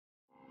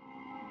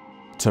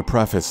To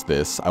preface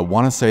this, I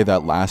want to say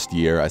that last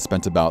year I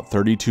spent about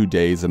 32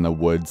 days in the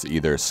woods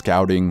either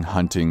scouting,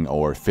 hunting,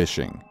 or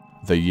fishing.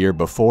 The year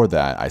before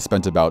that, I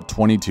spent about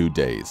 22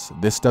 days.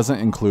 This doesn't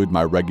include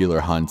my regular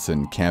hunts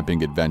and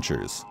camping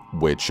adventures,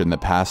 which in the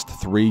past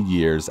 3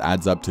 years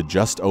adds up to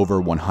just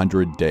over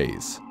 100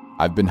 days.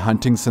 I've been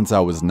hunting since I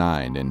was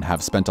 9 and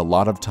have spent a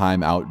lot of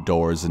time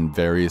outdoors in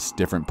various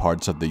different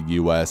parts of the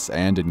US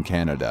and in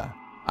Canada.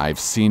 I've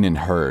seen and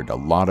heard a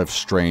lot of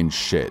strange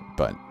shit,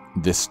 but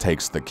this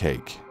takes the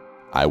cake.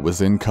 I was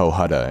in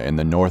Cohutta in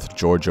the North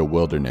Georgia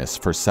wilderness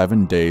for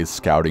 7 days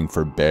scouting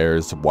for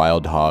bears,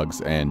 wild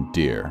hogs, and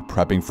deer,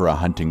 prepping for a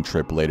hunting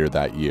trip later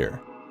that year.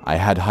 I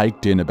had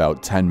hiked in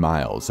about 10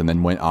 miles and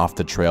then went off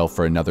the trail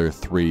for another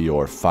 3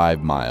 or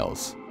 5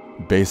 miles.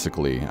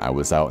 Basically, I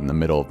was out in the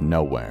middle of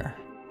nowhere.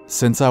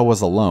 Since I was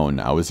alone,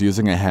 I was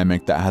using a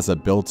hammock that has a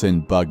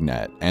built-in bug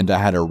net, and I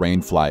had a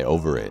rainfly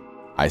over it.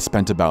 I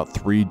spent about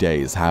 3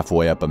 days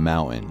halfway up a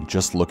mountain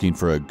just looking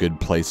for a good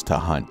place to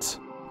hunt.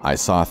 I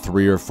saw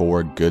 3 or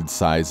 4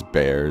 good-sized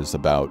bears,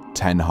 about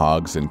 10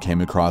 hogs, and came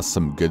across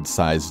some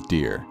good-sized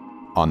deer.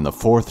 On the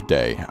 4th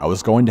day, I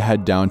was going to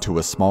head down to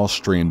a small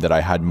stream that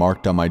I had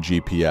marked on my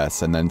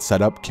GPS and then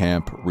set up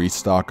camp,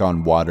 restock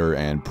on water,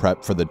 and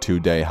prep for the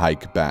 2-day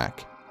hike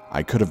back.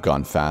 I could have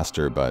gone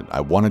faster, but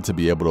I wanted to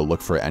be able to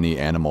look for any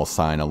animal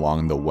sign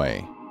along the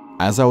way.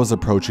 As I was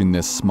approaching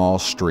this small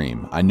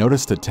stream, I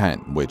noticed a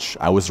tent, which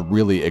I was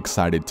really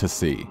excited to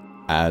see,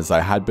 as I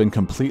had been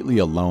completely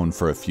alone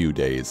for a few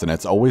days, and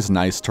it's always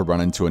nice to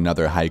run into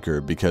another hiker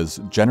because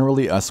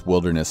generally us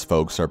wilderness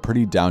folks are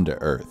pretty down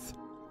to earth.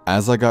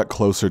 As I got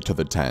closer to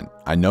the tent,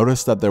 I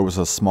noticed that there was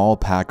a small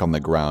pack on the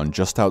ground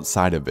just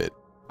outside of it.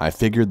 I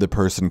figured the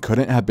person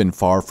couldn't have been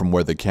far from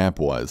where the camp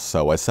was,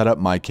 so I set up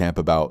my camp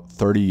about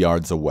 30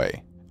 yards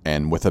away,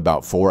 and with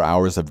about 4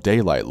 hours of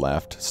daylight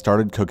left,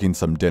 started cooking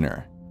some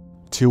dinner.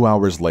 2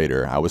 hours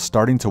later, I was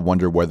starting to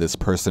wonder where this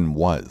person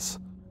was.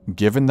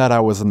 Given that I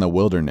was in the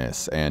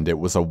wilderness and it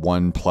was a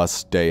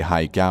 1+ day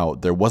hike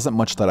out, there wasn't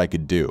much that I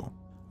could do.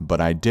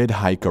 But I did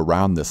hike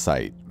around the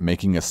site,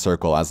 making a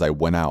circle as I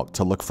went out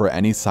to look for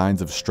any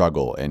signs of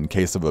struggle in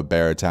case of a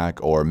bear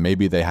attack or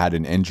maybe they had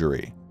an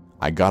injury.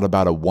 I got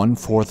about a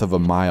 1/4 of a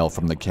mile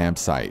from the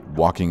campsite,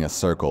 walking a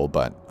circle,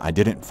 but I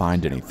didn't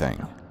find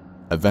anything.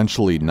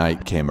 Eventually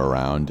night came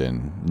around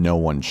and no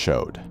one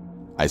showed.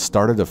 I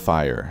started a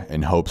fire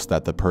in hopes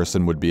that the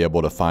person would be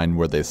able to find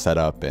where they set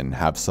up and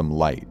have some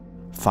light.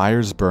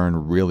 Fires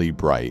burn really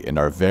bright and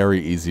are very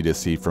easy to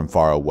see from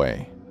far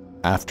away.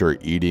 After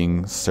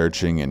eating,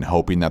 searching, and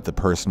hoping that the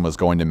person was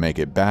going to make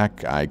it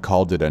back, I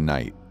called it a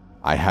night.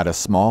 I had a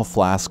small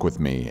flask with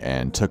me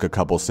and took a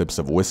couple sips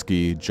of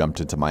whiskey, jumped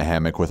into my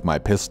hammock with my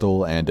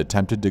pistol, and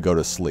attempted to go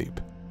to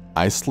sleep.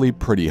 I sleep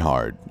pretty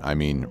hard, I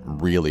mean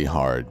really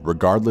hard,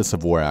 regardless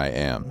of where I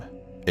am.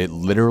 It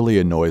literally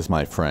annoys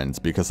my friends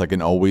because I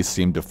can always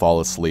seem to fall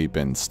asleep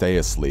and stay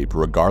asleep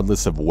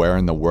regardless of where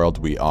in the world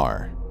we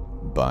are.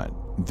 But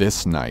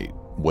this night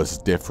was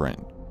different.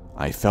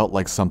 I felt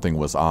like something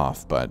was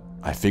off, but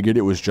I figured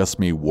it was just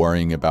me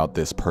worrying about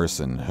this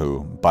person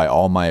who, by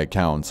all my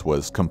accounts,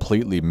 was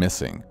completely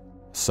missing.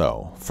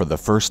 So, for the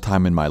first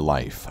time in my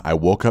life, I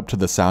woke up to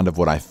the sound of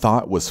what I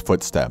thought was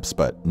footsteps,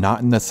 but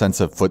not in the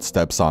sense of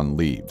footsteps on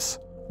leaves,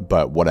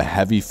 but what a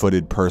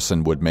heavy-footed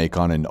person would make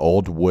on an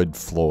old wood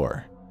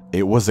floor.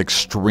 It was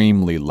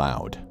extremely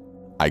loud.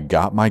 I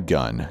got my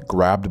gun,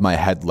 grabbed my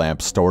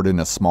headlamp stored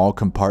in a small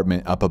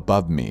compartment up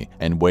above me,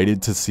 and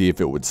waited to see if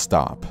it would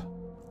stop.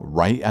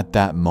 Right at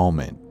that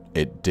moment,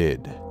 it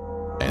did.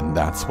 And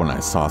that's when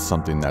I saw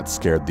something that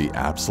scared the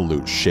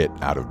absolute shit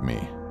out of me.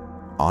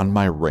 On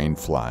my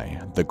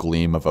rainfly, the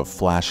gleam of a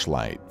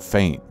flashlight,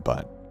 faint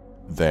but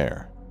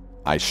there.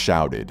 I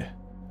shouted,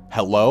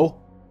 "Hello?"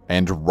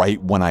 And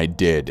right when I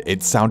did,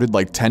 it sounded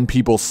like 10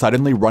 people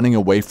suddenly running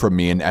away from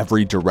me in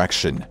every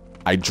direction.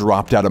 I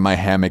dropped out of my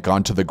hammock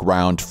onto the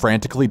ground,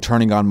 frantically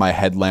turning on my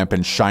headlamp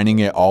and shining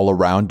it all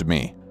around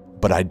me.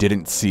 But I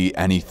didn't see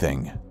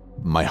anything.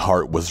 My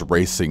heart was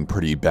racing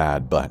pretty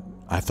bad, but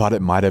I thought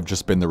it might have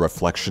just been the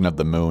reflection of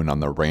the moon on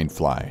the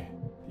rainfly.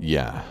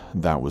 Yeah,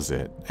 that was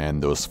it,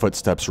 and those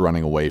footsteps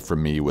running away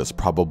from me was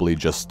probably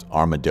just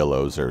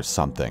armadillos or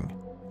something,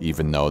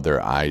 even though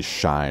their eyes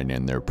shine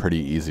and they're pretty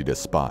easy to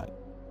spot.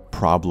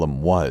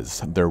 Problem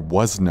was, there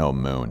was no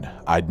moon.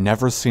 I'd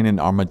never seen an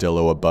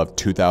armadillo above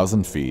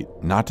 2,000 feet,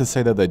 not to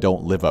say that they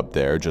don't live up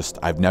there, just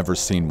I've never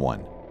seen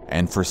one.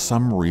 And for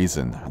some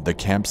reason, the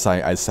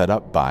campsite I set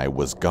up by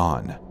was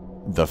gone.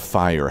 The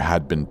fire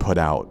had been put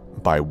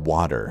out by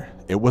water.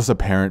 It was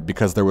apparent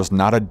because there was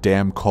not a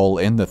damn coal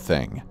in the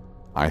thing.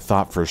 I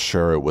thought for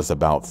sure it was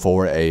about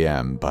 4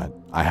 a.m., but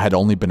I had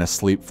only been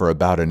asleep for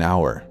about an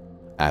hour.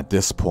 At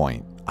this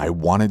point, I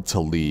wanted to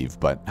leave,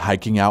 but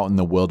hiking out in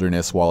the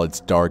wilderness while it's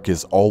dark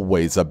is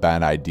always a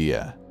bad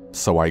idea.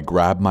 So I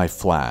grabbed my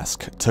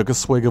flask, took a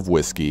swig of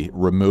whiskey,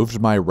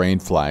 removed my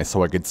rainfly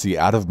so I could see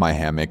out of my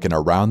hammock and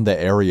around the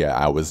area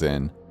I was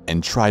in,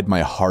 and tried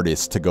my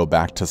hardest to go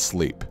back to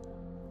sleep.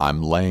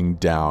 I'm laying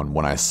down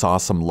when I saw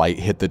some light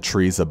hit the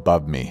trees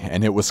above me,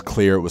 and it was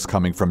clear it was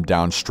coming from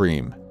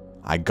downstream.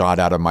 I got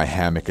out of my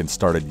hammock and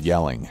started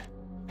yelling,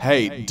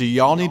 "Hey, do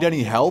y'all need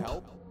any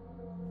help?"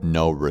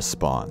 No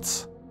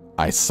response.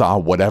 I saw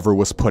whatever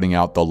was putting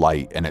out the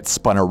light, and it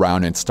spun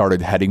around and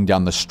started heading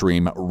down the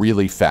stream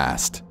really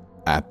fast.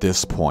 At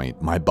this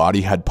point, my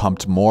body had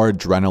pumped more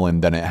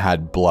adrenaline than it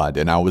had blood,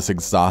 and I was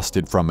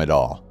exhausted from it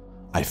all.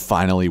 I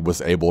finally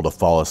was able to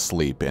fall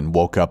asleep and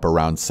woke up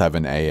around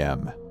 7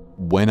 a.m.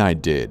 When I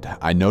did,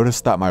 I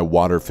noticed that my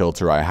water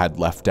filter I had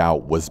left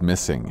out was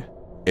missing.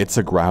 It's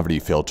a gravity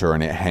filter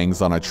and it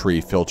hangs on a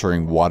tree,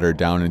 filtering water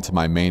down into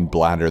my main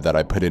bladder that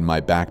I put in my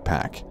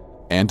backpack.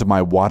 And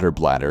my water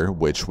bladder,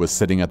 which was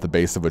sitting at the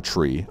base of a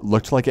tree,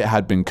 looked like it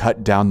had been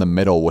cut down the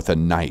middle with a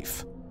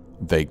knife.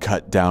 They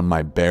cut down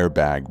my bear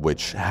bag,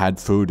 which had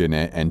food in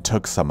it, and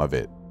took some of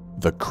it.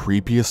 The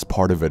creepiest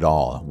part of it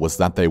all was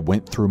that they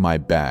went through my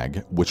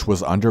bag, which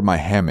was under my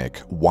hammock,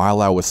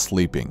 while I was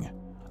sleeping.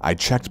 I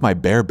checked my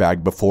bear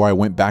bag before I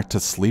went back to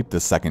sleep the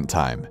second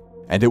time,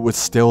 and it was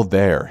still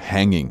there,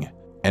 hanging,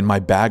 and my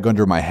bag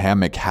under my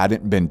hammock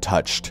hadn't been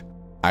touched.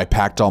 I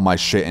packed all my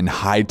shit and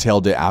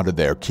hightailed it out of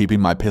there, keeping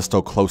my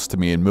pistol close to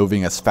me and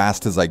moving as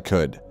fast as I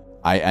could.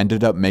 I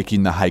ended up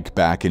making the hike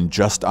back in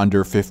just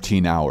under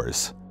 15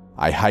 hours.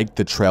 I hiked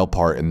the trail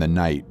part in the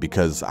night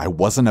because I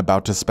wasn't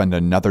about to spend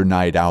another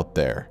night out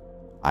there.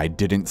 I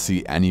didn't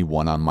see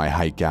anyone on my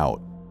hike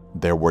out.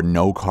 There were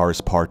no cars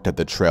parked at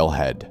the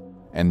trailhead,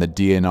 and the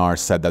DNR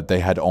said that they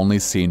had only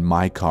seen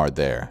my car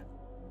there.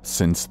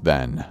 Since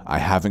then, I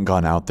haven't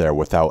gone out there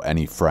without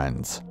any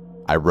friends.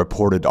 I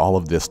reported all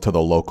of this to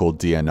the local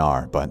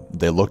DNR, but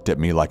they looked at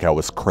me like I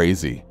was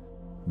crazy.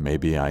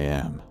 Maybe I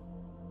am.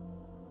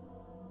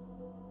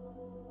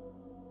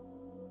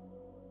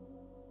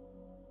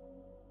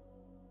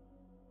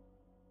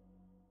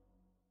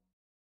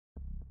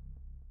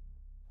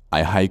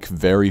 I hike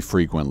very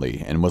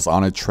frequently and was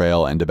on a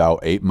trail and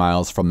about 8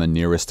 miles from the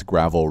nearest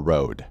gravel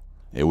road.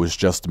 It was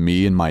just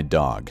me and my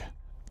dog.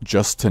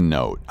 Just to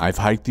note, I've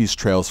hiked these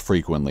trails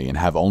frequently and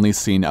have only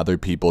seen other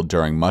people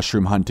during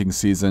mushroom hunting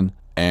season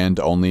and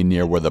only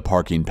near where the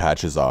parking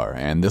patches are,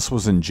 and this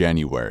was in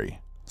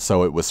January,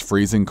 so it was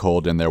freezing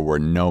cold and there were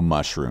no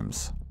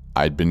mushrooms.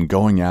 I'd been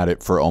going at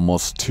it for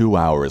almost 2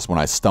 hours when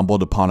I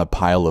stumbled upon a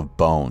pile of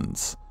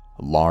bones.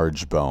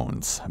 Large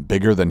bones,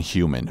 bigger than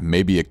human,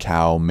 maybe a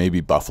cow,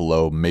 maybe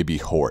buffalo, maybe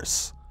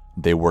horse.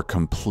 They were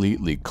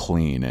completely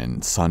clean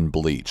and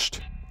sun-bleached.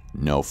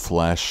 No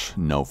flesh,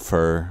 no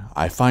fur.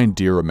 I find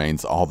deer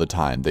remains all the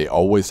time. They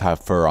always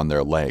have fur on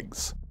their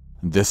legs.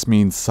 This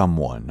means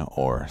someone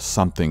or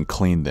something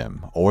cleaned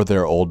them, or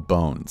their old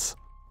bones.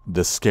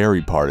 The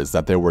scary part is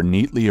that they were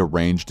neatly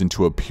arranged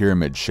into a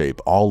pyramid shape,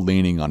 all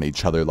leaning on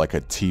each other like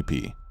a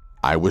teepee.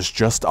 I was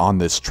just on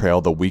this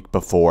trail the week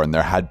before and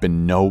there had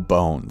been no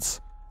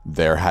bones.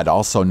 There had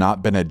also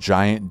not been a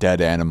giant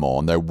dead animal,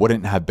 and there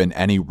wouldn't have been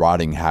any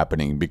rotting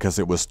happening because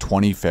it was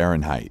 20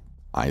 Fahrenheit.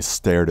 I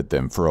stared at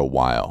them for a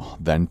while,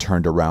 then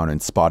turned around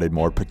and spotted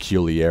more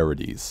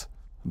peculiarities.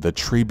 The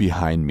tree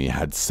behind me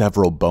had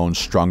several bones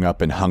strung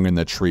up and hung in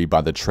the tree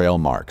by the trail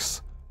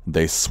marks.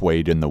 They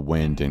swayed in the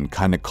wind and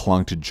kinda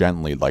clunked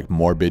gently like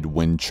morbid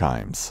wind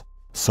chimes.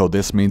 So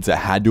this means it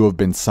had to have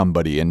been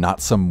somebody and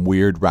not some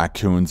weird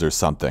raccoons or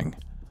something.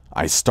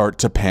 I start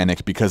to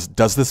panic because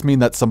does this mean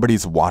that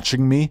somebody's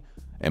watching me?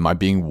 Am I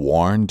being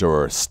warned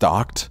or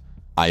stalked?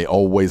 I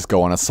always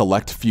go on a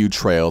select few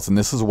trails and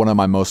this is one of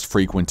my most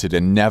frequented,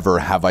 and never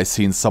have I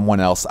seen someone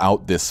else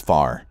out this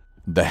far.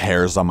 The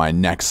hairs on my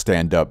neck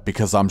stand up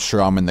because I'm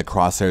sure I'm in the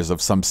crosshairs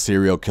of some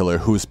serial killer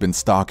who's been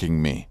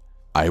stalking me.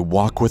 I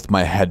walk with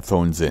my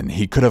headphones in.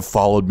 He could have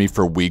followed me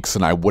for weeks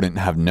and I wouldn't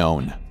have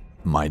known.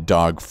 My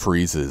dog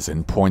freezes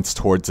and points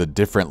towards a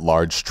different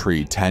large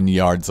tree 10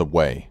 yards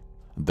away.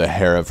 The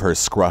hair of her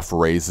scruff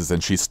raises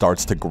and she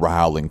starts to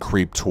growl and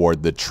creep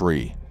toward the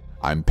tree.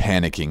 I'm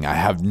panicking. I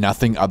have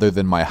nothing other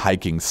than my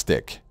hiking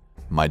stick.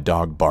 My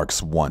dog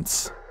barks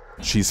once.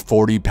 She's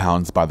 40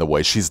 pounds, by the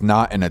way. She's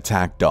not an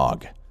attack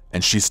dog.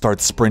 And she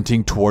starts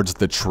sprinting towards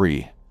the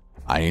tree.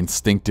 I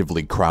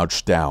instinctively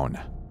crouch down.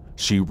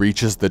 She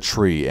reaches the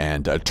tree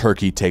and a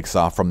turkey takes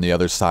off from the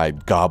other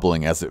side,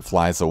 gobbling as it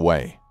flies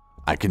away.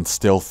 I can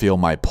still feel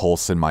my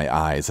pulse in my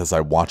eyes as I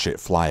watch it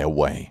fly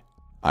away.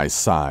 I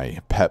sigh,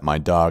 pet my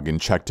dog,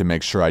 and check to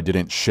make sure I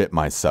didn't shit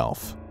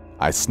myself.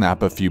 I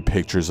snap a few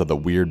pictures of the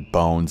weird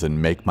bones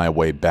and make my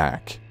way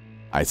back.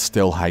 I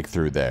still hike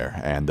through there,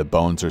 and the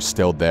bones are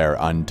still there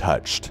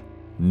untouched.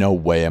 No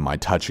way am I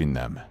touching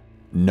them.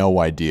 No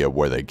idea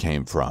where they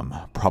came from.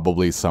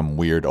 Probably some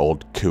weird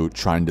old coot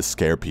trying to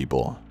scare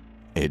people.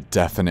 It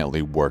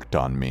definitely worked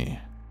on me.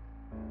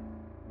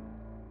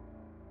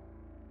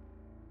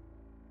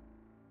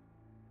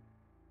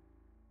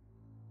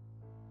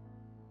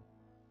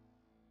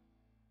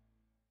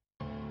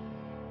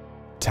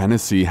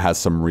 Tennessee has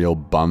some real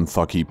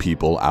bumfucky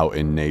people out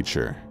in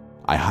nature.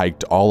 I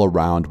hiked all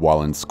around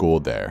while in school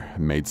there,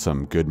 made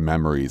some good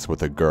memories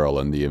with a girl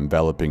in the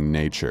enveloping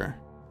nature.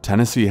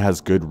 Tennessee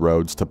has good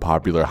roads to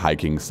popular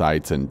hiking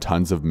sites and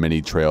tons of mini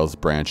trails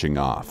branching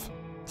off.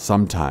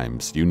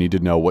 Sometimes you need to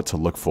know what to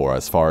look for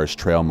as far as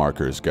trail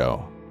markers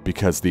go.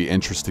 because the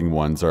interesting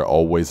ones are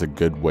always a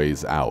good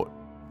ways out.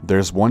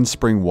 There's one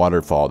spring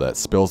waterfall that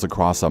spills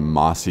across a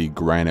mossy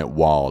granite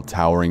wall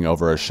towering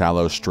over a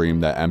shallow stream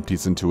that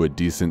empties into a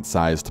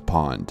decent-sized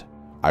pond.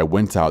 I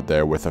went out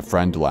there with a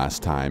friend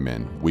last time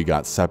and we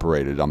got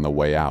separated on the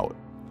way out.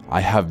 I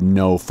have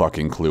no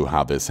fucking clue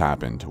how this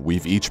happened.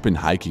 We've each been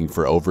hiking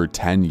for over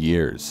 10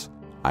 years.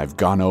 I've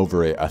gone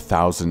over it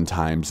 1,000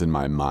 times in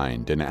my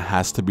mind, and it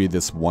has to be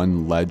this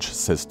one ledge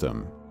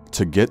system.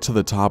 To get to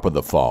the top of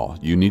the fall,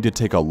 you need to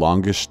take a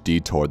longish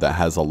detour that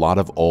has a lot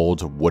of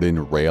old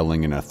wooden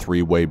railing and a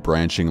 3-way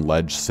branching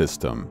ledge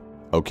system.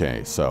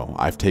 Okay, so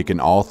I've taken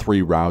all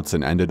 3 routes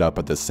and ended up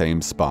at the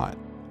same spot.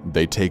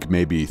 They take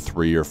maybe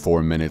 3 or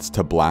 4 minutes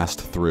to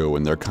blast through,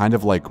 and they're kind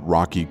of like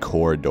rocky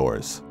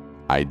corridors.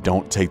 I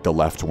don't take the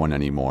left one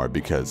anymore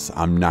because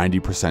I'm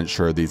 90%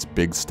 sure these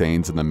big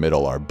stains in the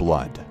middle are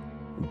blood.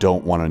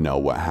 Don't want to know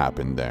what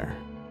happened there.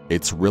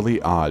 It's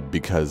really odd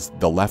because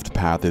the left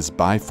path is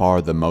by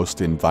far the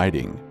most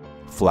inviting.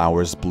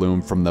 Flowers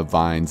bloom from the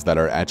vines that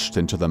are etched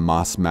into the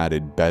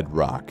moss-matted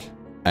bedrock.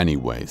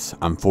 Anyways,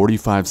 I'm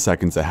 45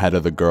 seconds ahead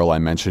of the girl I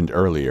mentioned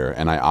earlier,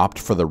 and I opt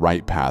for the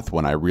right path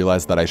when I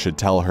realize that I should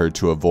tell her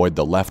to avoid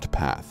the left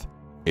path.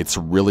 It's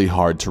really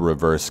hard to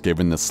reverse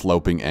given the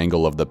sloping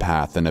angle of the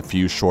path and a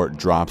few short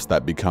drops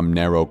that become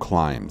narrow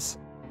climbs.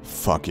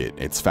 Fuck it,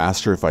 it's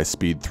faster if I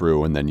speed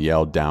through and then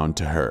yell down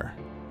to her.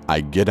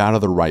 I get out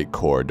of the right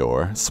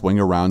corridor, swing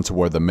around to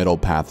where the middle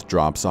path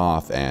drops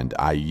off, and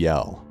I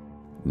yell.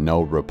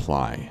 No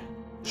reply.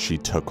 She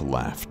took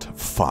left.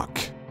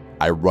 Fuck.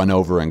 I run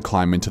over and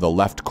climb into the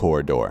left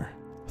corridor,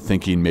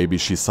 thinking maybe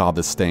she saw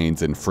the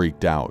stains and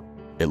freaked out.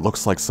 It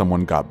looks like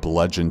someone got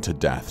bludgeoned to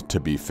death, to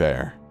be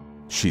fair.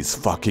 She's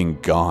fucking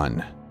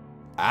gone.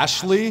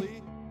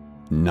 Ashley?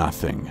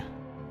 Nothing.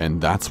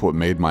 And that's what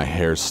made my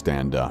hair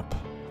stand up.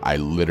 I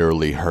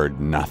literally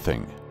heard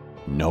nothing.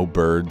 No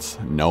birds,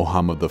 no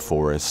hum of the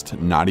forest,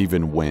 not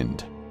even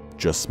wind.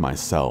 Just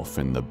myself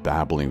in the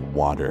babbling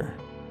water.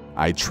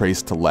 I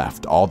traced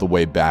left all the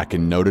way back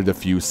and noted a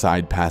few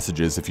side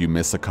passages if you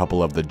miss a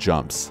couple of the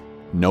jumps.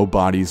 No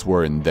bodies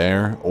were in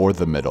there or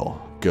the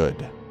middle.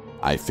 Good.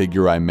 I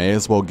figure I may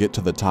as well get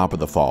to the top of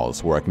the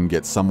falls where I can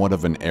get somewhat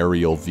of an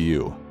aerial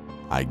view.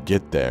 I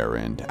get there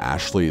and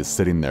Ashley is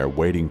sitting there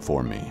waiting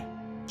for me.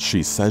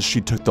 She says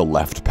she took the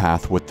left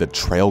path with the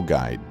trail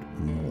guide.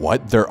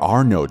 What? There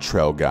are no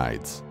trail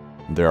guides.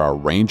 There are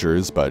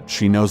rangers, but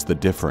she knows the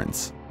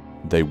difference.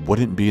 They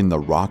wouldn't be in the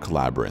rock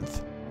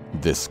labyrinth.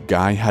 This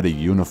guy had a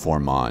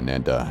uniform on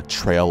and a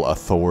trail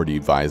authority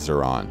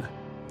visor on.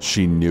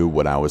 She knew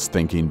what I was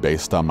thinking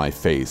based on my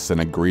face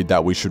and agreed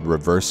that we should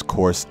reverse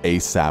course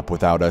ASAP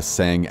without us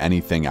saying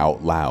anything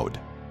out loud.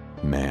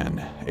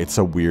 Man, it's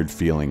a weird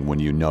feeling when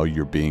you know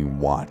you're being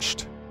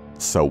watched.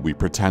 So we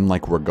pretend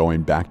like we're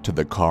going back to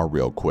the car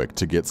real quick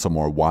to get some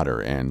more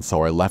water, and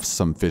so I left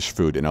some fish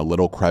food in a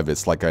little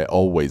crevice like I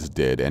always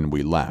did, and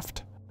we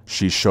left.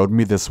 She showed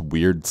me this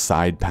weird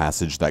side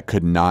passage that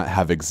could not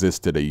have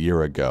existed a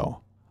year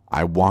ago.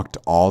 I walked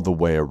all the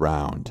way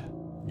around.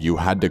 You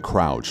had to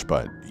crouch,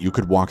 but you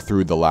could walk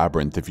through the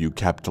labyrinth if you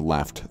kept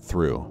left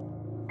through.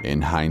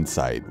 In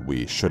hindsight,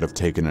 we should have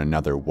taken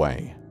another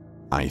way.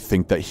 I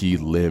think that he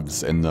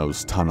lives in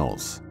those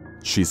tunnels.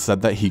 She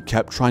said that he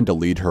kept trying to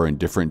lead her in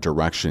different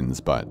directions,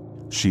 but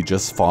she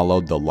just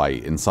followed the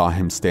light and saw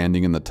him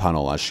standing in the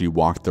tunnel as she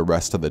walked the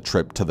rest of the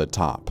trip to the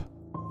top.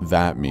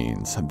 That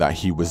means that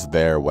he was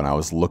there when I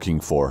was looking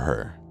for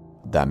her.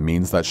 That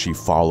means that she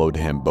followed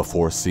him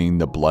before seeing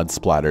the blood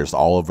splatters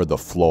all over the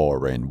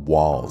floor and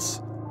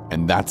walls.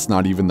 And that's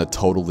not even the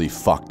totally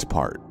fucked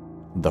part.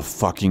 The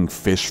fucking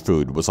fish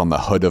food was on the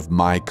hood of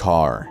my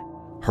car.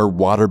 Her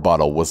water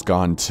bottle was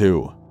gone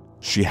too.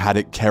 She had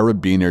it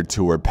carabinered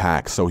to her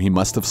pack, so he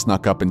must have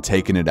snuck up and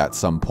taken it at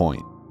some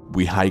point.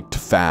 We hiked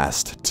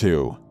fast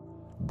too.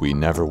 We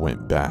never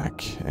went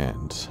back,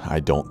 and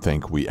I don't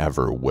think we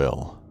ever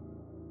will.